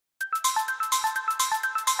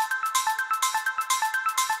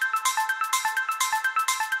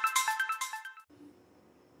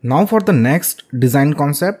Now for the next design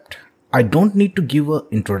concept, I don't need to give an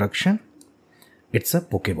introduction. It's a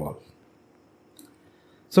Pokeball.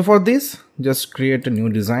 So for this, just create a new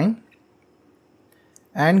design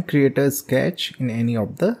and create a sketch in any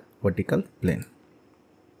of the vertical plane.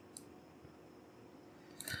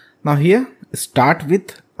 Now here, start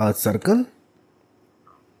with a circle.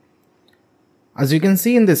 As you can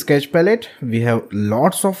see in the sketch palette, we have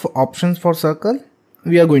lots of options for circle.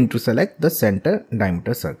 We are going to select the center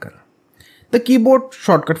diameter circle. The keyboard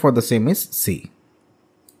shortcut for the same is C.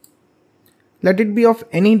 Let it be of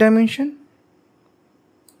any dimension.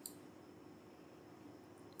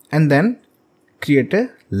 And then create a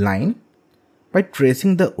line by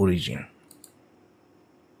tracing the origin.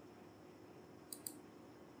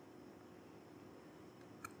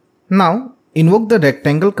 Now invoke the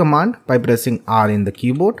rectangle command by pressing R in the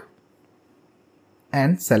keyboard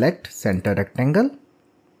and select center rectangle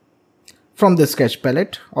from the sketch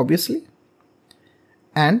palette, obviously,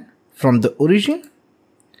 and from the origin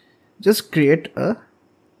just create a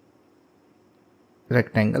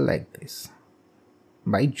rectangle like this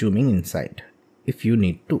by zooming inside if you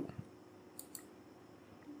need to.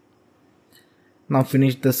 Now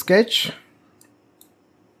finish the sketch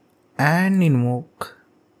and invoke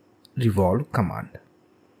revolve command.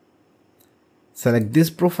 Select this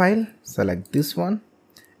profile, select this one,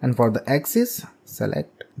 and for the axis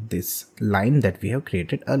select this line that we have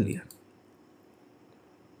created earlier.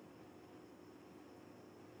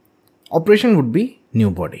 Operation would be new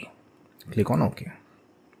body. Click on OK.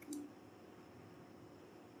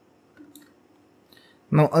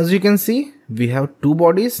 Now as you can see, we have two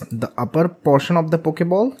bodies, the upper portion of the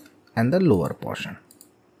Pokeball and the lower portion.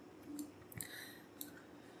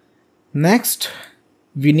 Next,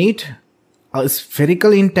 we need a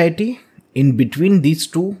spherical entity in between these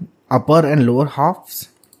two upper and lower halves.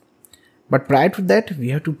 But prior to that, we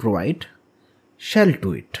have to provide shell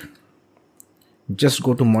to it. Just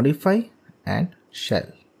go to modify and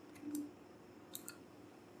shell.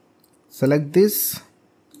 Select this,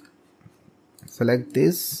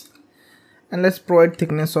 and let's provide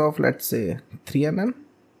thickness of, let's say, 3 mm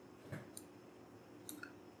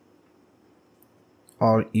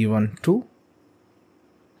or even 2,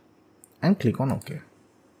 and click on OK.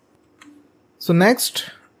 So next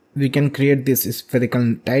we can create this spherical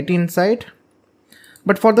entity inside,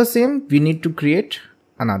 but for the same we need to create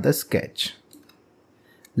another sketch.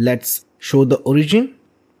 Let's show the origin.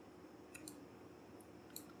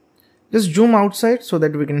 Just zoom outside so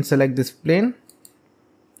that we can select this plane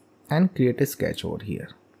and create a sketch over here.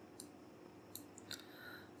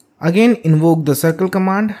 Again invoke the circle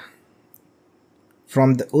command.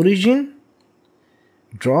 From the origin,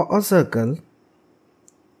 draw a circle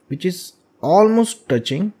which is almost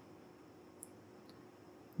touching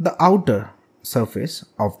the outer surface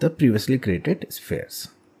of the previously created spheres.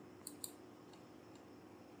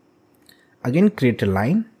 Again create a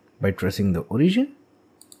line by tracing the origin.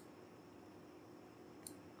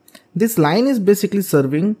 This line is basically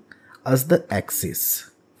serving as the axis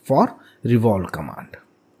for revolve command.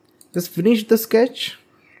 Just finish the sketch.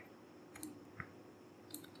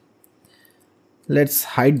 Let's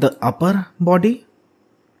hide the upper body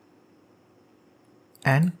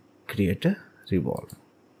and create a revolve.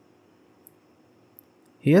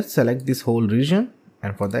 Here select this whole region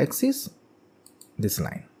and for the axis this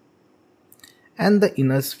line. And the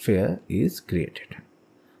inner sphere is created.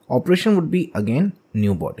 Operation would be again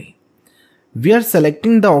new body. We are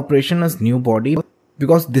selecting the operation as new body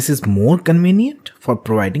because this is more convenient for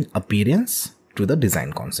providing appearance to the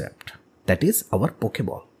design concept. That is our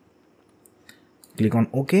Pokeball. Click on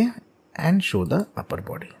OK and show the upper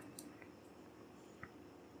body.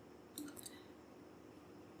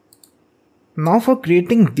 Now for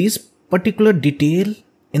creating this particular detail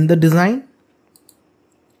in the design,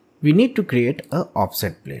 we need to create an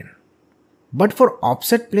offset plane. But for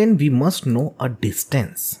offset plane, we must know a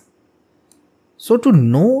distance. So to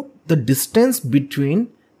know the distance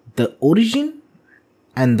between the origin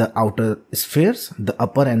and the outer spheres, the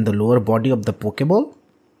upper and the lower body of the Pokeball,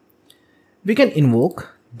 we can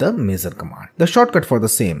invoke the measure command. The shortcut for the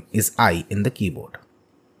same is I in the keyboard.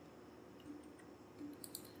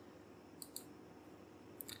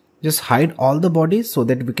 Just hide all the bodies so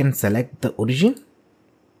that we can select the origin.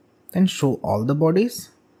 Then show all the bodies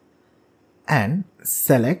and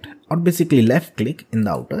select or basically left click in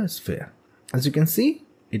the outer sphere. As you can see,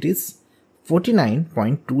 it is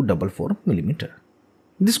 49.244 mm.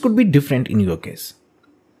 This could be different in your case.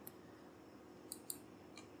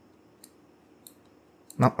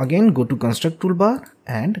 Now again go to construct toolbar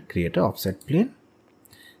and create an offset plane.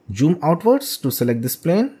 Zoom outwards to select this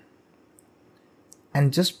plane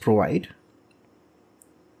and just provide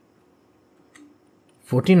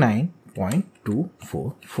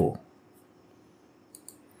 49.244,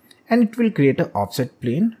 and it will create an offset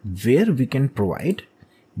plane where we can provide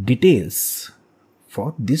details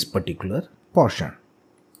for this particular portion.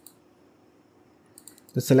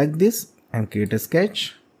 So select this and create a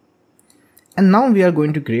sketch, and now we are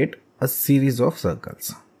going to create a series of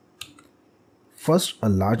circles. First a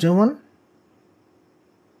larger one,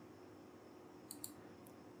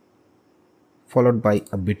 followed by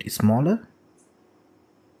a bit smaller,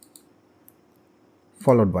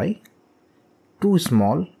 followed by two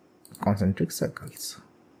small concentric circles.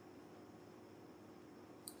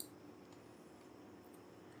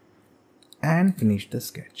 And finish the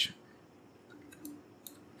sketch.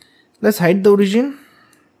 Let's hide the origin.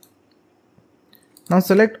 Now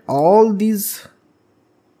select all these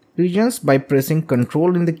regions by pressing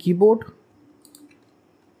Ctrl in the keyboard.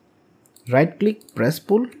 Right click, press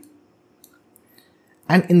pull.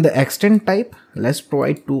 And in the extend type, let's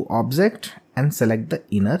provide two object and select the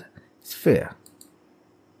inner sphere.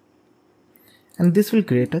 And this will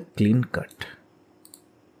create a clean cut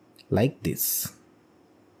like this.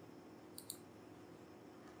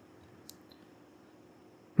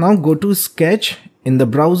 Now go to sketch in the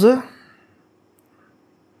browser.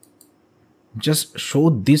 Just show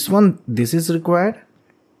this one, this is required.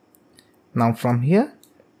 Now from here,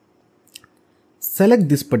 select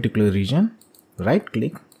this particular region, right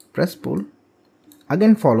click, press pull,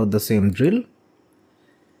 again follow the same drill,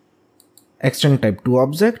 extend type to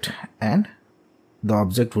object, and the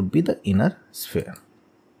object would be the inner sphere.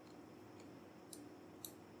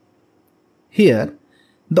 Here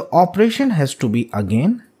the operation has to be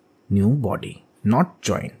again new body, not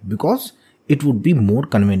join, because it would be more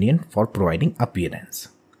convenient for providing appearance.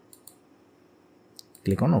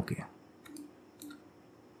 Click on OK.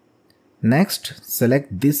 Next,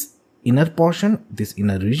 select this inner portion, this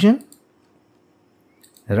inner region,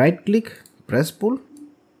 right click, press pull,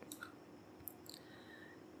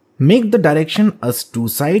 make the direction as two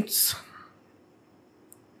sides.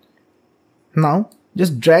 Now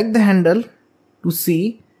just drag the handle to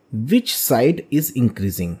see which side is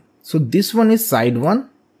increasing. So this one is side 1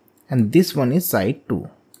 and this one is side 2.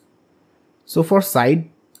 So for side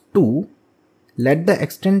 2, let the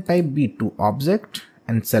extend type be to object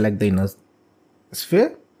and select the inner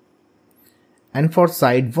sphere. And for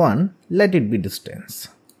side 1, let it be distance.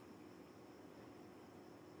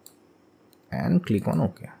 And click on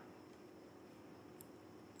OK.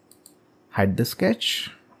 Hide the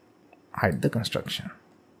sketch, hide the construction.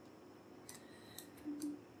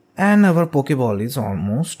 And our Pokeball is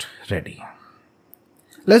almost ready.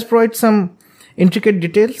 Let's provide some intricate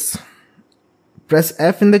details. Press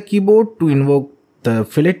F in the keyboard to invoke the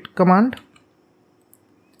fillet command.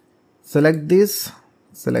 Select this,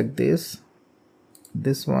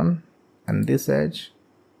 this one and this edge,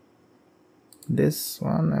 this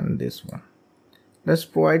one and this one. Let's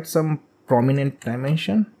provide some prominent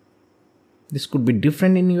dimension. This could be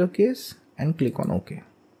different in your case, and click on OK.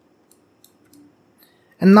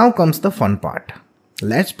 And now comes the fun part.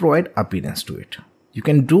 Let's provide appearance to it. You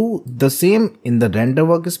can do the same in the render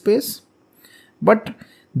workspace, but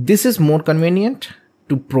this is more convenient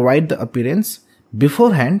to provide the appearance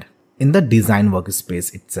beforehand in the design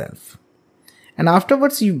workspace itself. And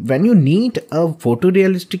afterwards, when you need a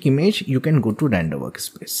photorealistic image, you can go to render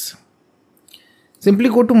workspace. Simply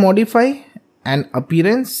go to modify and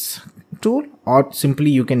appearance tool, or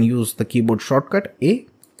simply you can use the keyboard shortcut A.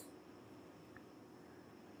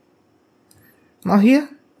 Now here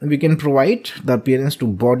we can provide the appearance to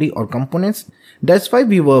body or components. That's why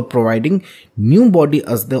we were providing new body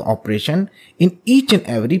as the operation in each and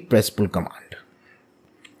every press pull command.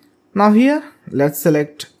 Now here let's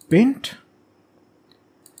select paint.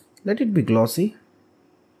 Let it be glossy.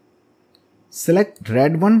 Select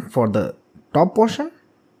red one for the top portion,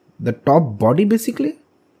 the top body basically,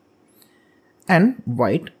 and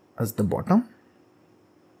white as the bottom,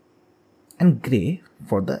 and gray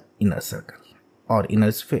for the inner circle or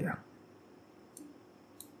inner sphere.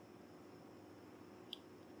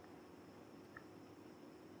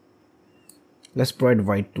 Let's provide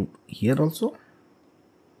white to here also,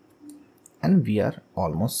 and we are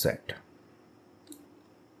almost set.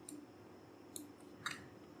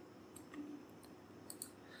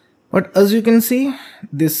 But as you can see,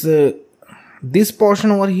 this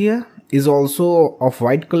portion over here is also of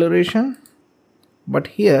white coloration, but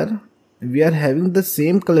here we are having the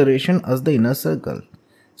same coloration as the inner circle.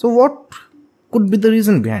 So what could be the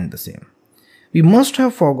reason behind the same? We must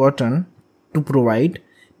have forgotten to provide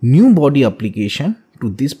new body application to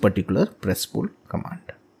this particular press pull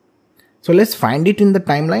command. So let's find it in the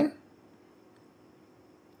timeline.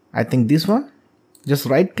 I think this one. Just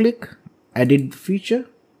right click, edit feature.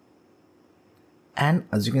 And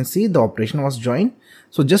as you can see, the operation was joined.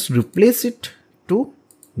 So just replace it to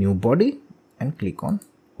new body and click on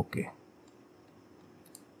OK.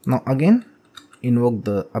 Now again, invoke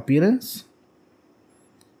the appearance.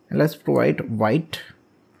 And let's provide white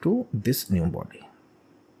to this new body.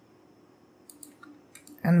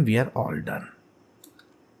 And we are all done.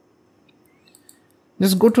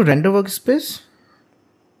 Just go to render workspace.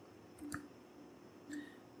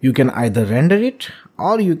 You can either render it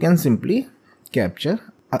or you can simply capture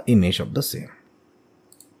an image of the same.